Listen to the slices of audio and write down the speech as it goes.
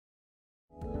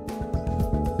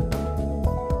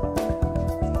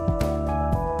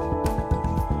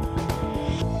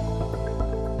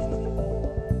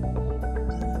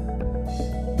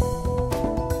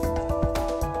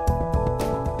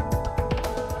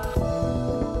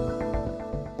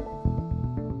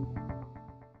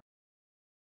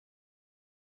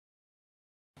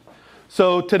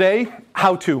So today,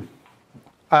 how to.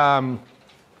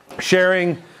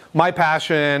 Sharing my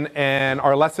passion and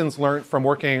our lessons learned from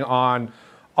working on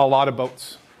a lot of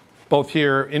boats, both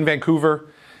here in Vancouver,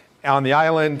 on the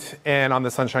island, and on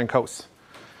the Sunshine Coast.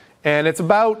 And it's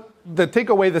about, the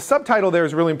takeaway, the subtitle there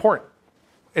is really important.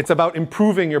 It's about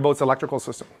improving your boat's electrical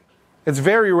system. It's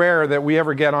very rare that we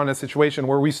ever get on a situation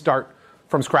where we start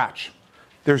from scratch.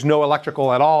 There's no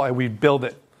electrical at all and we build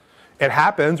it. It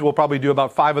happens, we'll probably do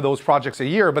about 5 of those projects a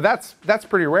year, but that's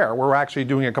pretty rare. We're actually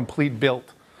doing a complete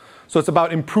build. So it's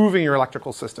about improving your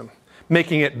electrical system,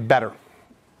 making it better.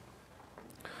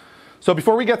 So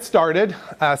before we get started,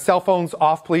 cell phones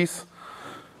off, please.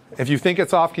 If you think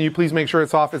it's off, can you please make sure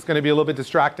it's off? It's going to be a little bit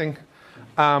distracting.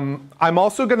 I'm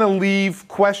also going to leave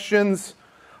questions.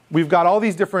 We've got all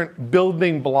these different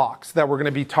building blocks that we're going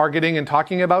to be targeting and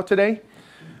talking about today.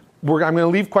 I'm going to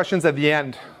leave questions at the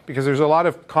end because there's a lot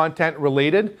of content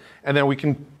related, and then we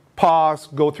can pause,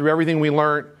 go through everything we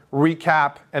learned,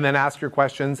 recap, and then ask your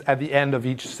questions at the end of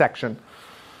each section.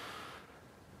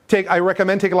 I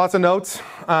recommend taking lots of notes.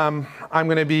 I'm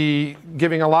going to be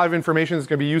giving a lot of information that's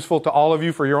going to be useful to all of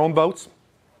you for your own boats.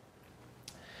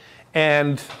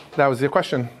 And that was the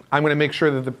question. I'm going to make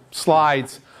sure that the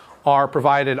slides are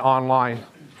provided online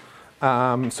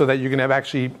so that you can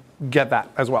actually get that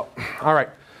as well. All right.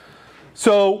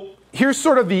 So here's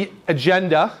sort of the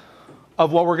agenda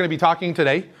of what we're going to be talking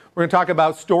today. We're going to talk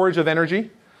about storage of energy.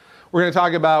 We're going to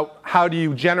talk about how do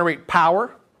you generate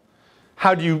power,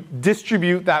 how do you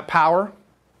distribute that power,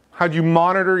 how do you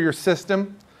monitor your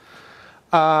system,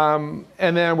 and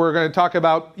then we're going to talk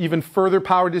about even further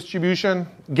power distribution,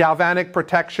 galvanic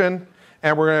protection,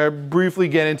 and we're going to briefly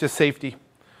get into safety,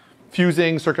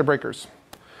 fusing, circuit breakers.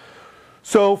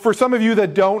 So for some of you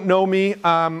that don't know me,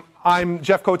 I'm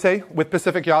Jeff Cote with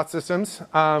Pacific Yacht Systems,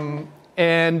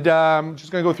 and I'm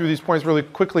just going to go through these points really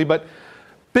quickly, but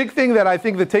big thing that I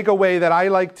think the takeaway that I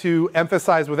like to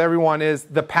emphasize with everyone is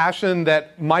the passion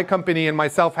that my company and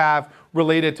myself have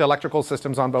related to electrical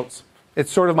systems on boats.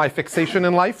 It's sort of my fixation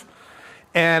in life.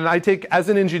 And as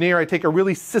an engineer, I take a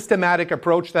really systematic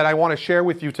approach that I want to share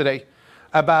with you today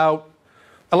about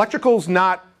electrical's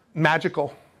not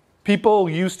magical. People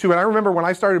used to, and I remember when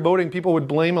I started boating, people would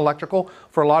blame electrical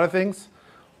for a lot of things,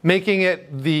 making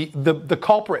it the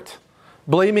culprit,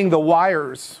 blaming the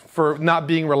wires for not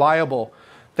being reliable.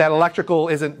 That electrical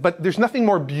isn't, but there's nothing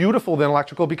more beautiful than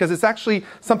electrical because it's actually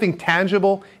something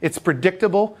tangible, it's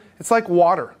predictable, it's like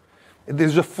water.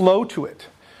 There's a flow to it.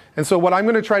 And so what I'm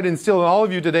going to try to instill in all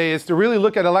of you today is to really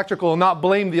look at electrical and not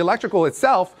blame the electrical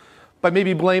itself, but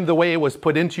maybe blame the way it was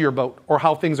put into your boat or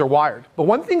how things are wired. But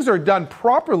when things are done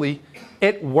properly,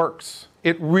 it works.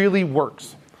 It really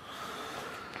works.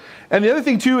 And the other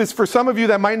thing too is for some of you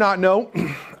that might not know,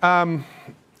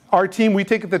 our team, we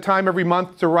take the time every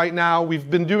month to write now. We've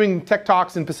been doing tech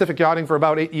talks in Pacific Yachting for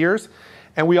about 8 years.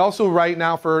 And we also write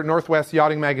now for Northwest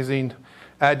Yachting Magazine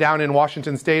down in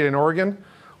Washington State and Oregon.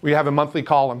 We have a monthly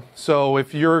column. So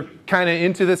if you're kind of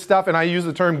into this stuff, and I use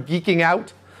the term geeking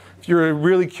out, if you're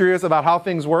really curious about how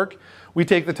things work, we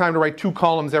take the time to write 2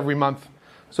 columns every month.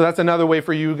 So that's another way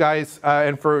for you guys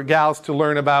and for gals to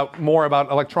learn more about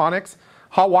electronics.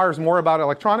 HotWire is more about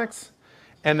electronics.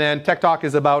 And then TechTalk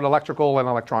is about electrical and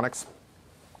electronics.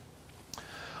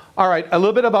 All right, a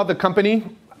little bit about the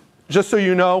company. Just so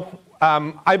you know,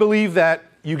 I believe that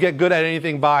you get good at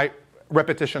anything by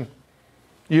repetition.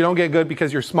 You don't get good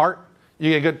because you're smart.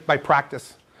 You get good by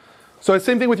practice. So it's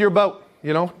the same thing with your boat.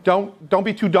 You know, don't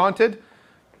be too daunted.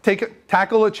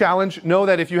 Tackle a challenge. Know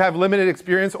that if you have limited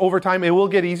experience over time, it will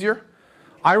get easier.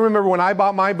 I remember when I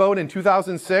bought my boat in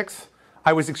 2006,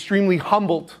 I was extremely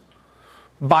humbled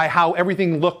by how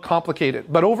everything looked complicated.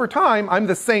 But over time, I'm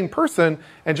the same person,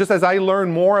 and just as I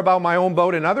learn more about my own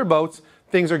boat and other boats,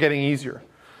 things are getting easier.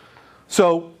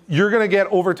 So you're going to get,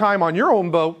 over time on your own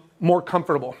boat, more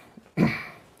comfortable.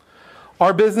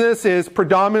 Our business is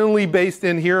predominantly based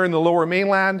here in the Lower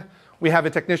Mainland. We have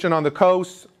a technician on the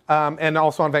coast and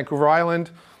also on Vancouver Island.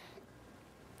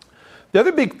 The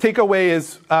other big takeaway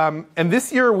is, and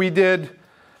this year we did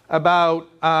about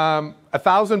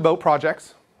 1,000 boat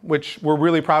projects, which we're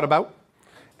really proud about.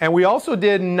 And we also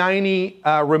did 90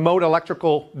 remote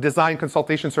electrical design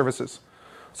consultation services.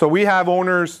 So we have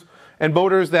owners and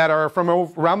boaters that are from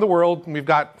around the world. We've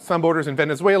got some boaters in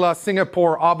Venezuela,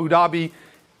 Singapore, Abu Dhabi,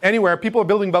 anywhere. People are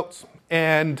building boats.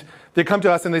 And they come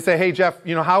to us and they say, hey, Jeff,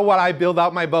 you know, how would I build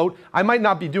out my boat? I might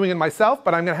not be doing it myself,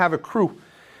 but I'm going to have a crew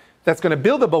that's going to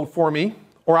build a boat for me,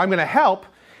 or I'm going to help.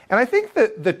 And I think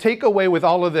that the takeaway with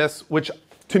all of this, which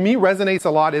to me resonates a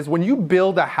lot, is when you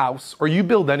build a house or you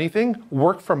build anything,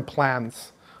 work from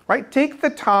plans. right? Take the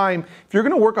time. If you're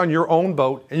going to work on your own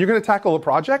boat and you're going to tackle a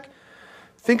project,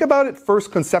 think about it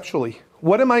first conceptually.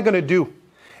 What am I going to do?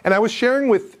 And I was sharing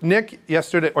with Nick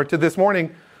yesterday, or to this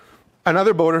morning,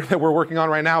 another boater that we're working on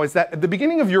right now, is that at the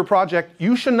beginning of your project,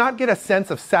 you should not get a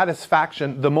sense of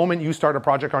satisfaction the moment you start a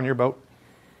project on your boat.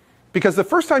 Because the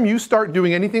first time you start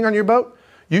doing anything on your boat,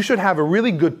 you should have a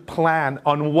really good plan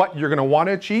on what you're going to want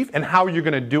to achieve and how you're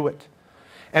going to do it.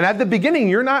 And at the beginning,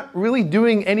 you're not really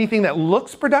doing anything that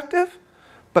looks productive,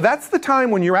 but that's the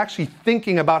time when you're actually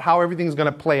thinking about how everything's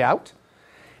going to play out.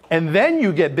 And then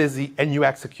you get busy and you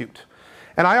execute.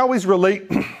 And I always relate,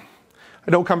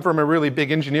 I don't come from a really big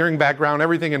engineering background.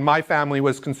 Everything in my family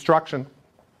was construction.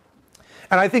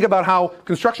 And I think about how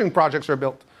construction projects are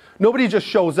built. Nobody just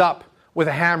shows up with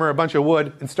a hammer, a bunch of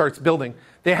wood, and starts building.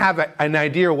 They have an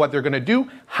idea of what they're going to do,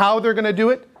 how they're going to do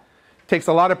it. It takes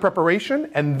a lot of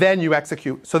preparation, and then you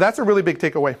execute. So that's a really big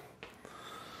takeaway.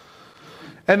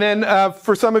 And then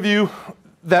for some of you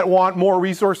that want more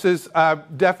resources,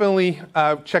 definitely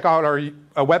check out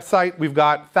our website. We've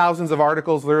got thousands of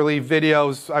articles, literally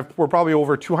videos. We're probably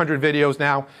over 200 videos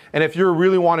now. And if you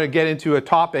really want to get into a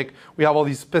topic, we have all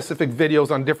these specific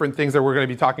videos on different things that we're going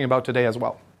to be talking about today as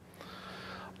well.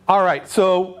 All right,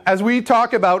 so as we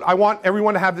talk about, I want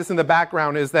everyone to have this in the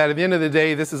background, is that at the end of the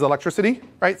day, this is electricity,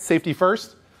 right? Safety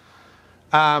first.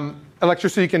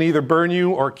 Electricity can either burn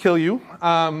you or kill you.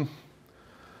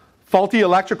 Faulty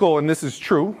electrical, and this is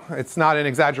true, it's not an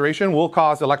exaggeration, will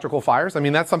cause electrical fires. I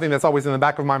mean, that's something that's always in the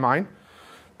back of my mind.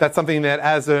 That's something that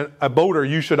as a boater,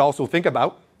 you should also think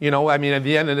about. You know, I mean, at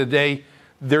the end of the day,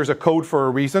 there's a code for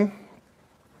a reason.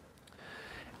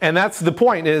 And that's the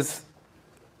point, is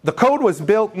the code was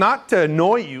built not to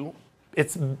annoy you,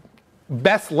 it's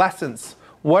best lessons.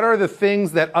 What are the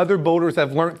things that other boaters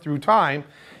have learned through time?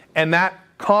 And that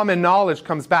common knowledge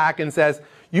comes back and says,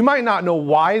 you might not know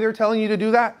why they're telling you to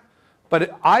do that,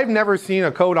 but I've never seen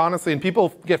a code, honestly, and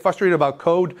people get frustrated about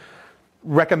code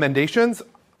recommendations.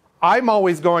 I'm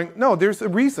always going, no, there's a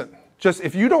reason. Just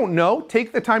if you don't know,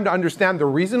 take the time to understand the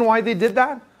reason why they did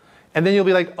that, and then you'll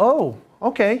be like, oh,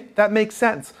 okay, that makes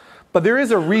sense. But there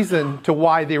is a reason to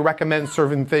why they recommend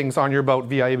certain things on your boat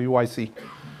via ABYC.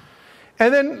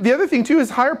 And then the other thing too is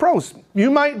hire pros. You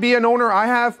might be an owner. I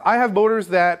have boaters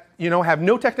that have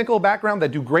no technical background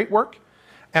that do great work,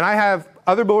 and I have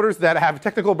other boaters that have a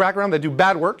technical background that do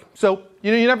bad work. So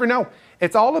you never know.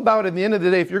 It's all about, at the end of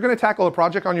the day, if you're going to tackle a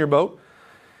project on your boat,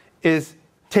 is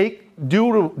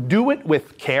do it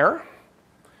with care,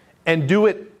 and do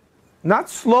it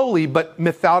not slowly but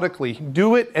methodically.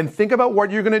 Do it and think about what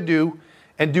you're going to do,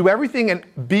 and do everything and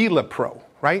be le pro,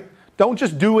 right? Don't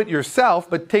just do it yourself,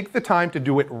 but take the time to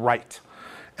do it right.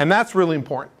 And that's really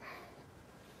important.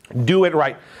 Do it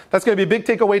right. That's going to be a big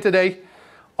takeaway today.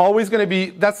 Always going to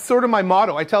be, that's sort of my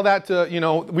motto. I tell that to,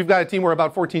 we've got a team, we're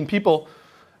about 14 people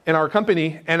in our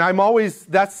company, and I'm always,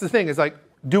 that's the thing, is like,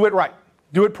 do it right.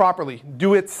 Do it properly.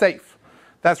 Do it safe.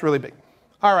 That's really big.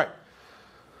 All right.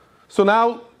 So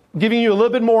now, giving you a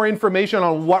little bit more information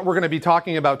on what we're going to be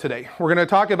talking about today. We're going to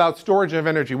talk about storage of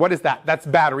energy. What is that? That's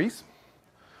batteries.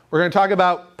 We're going to talk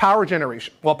about power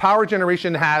generation. Well, power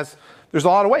generation there's a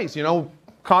lot of ways.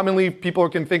 Commonly people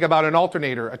can think about an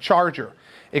alternator, a charger.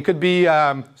 It could be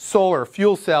solar,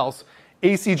 fuel cells,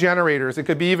 AC generators. It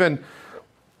could be even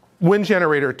wind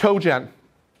generator, tow gen.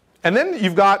 And then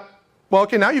you've got, well,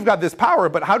 okay, now you've got this power,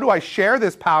 but how do I share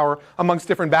this power amongst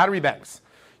different battery banks?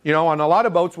 On a lot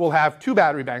of boats, we'll have 2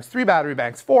 battery banks, 3 battery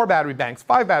banks, 4 battery banks,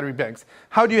 5 battery banks.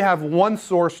 How do you have one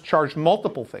source charge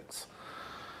multiple things?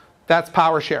 That's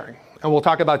power sharing. And we'll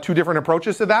talk about 2 different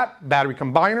approaches to that, battery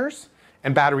combiners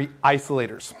and battery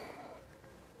isolators.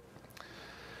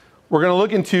 We're going to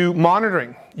look into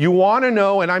monitoring. You want to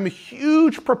know, and I'm a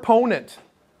huge proponent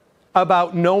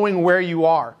about knowing where you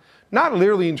are. Not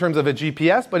literally in terms of a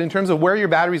GPS, but in terms of where your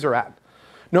batteries are at.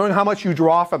 Knowing how much you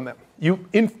draw from them.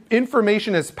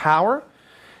 Information is power,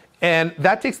 and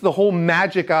that takes the whole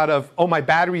magic out of, oh, my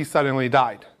battery suddenly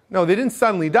died. No, they didn't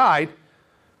suddenly die.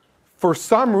 For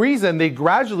some reason, they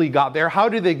gradually got there. How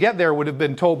did they get there would have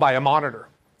been told by a monitor.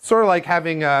 Sort of like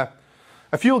having a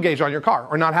fuel gauge on your car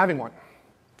or not having one.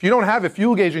 If you don't have a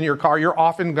fuel gauge in your car, you're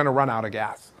often going to run out of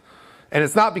gas. And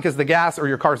it's not because the gas or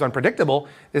your car is unpredictable.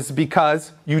 It's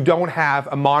because you don't have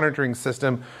a monitoring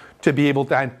system to be able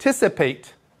to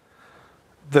anticipate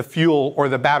the fuel or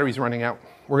the batteries running out.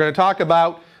 We're going to talk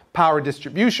about power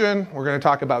distribution. We're going to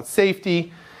talk about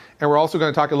safety. And we're also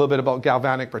going to talk a little bit about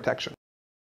galvanic protection.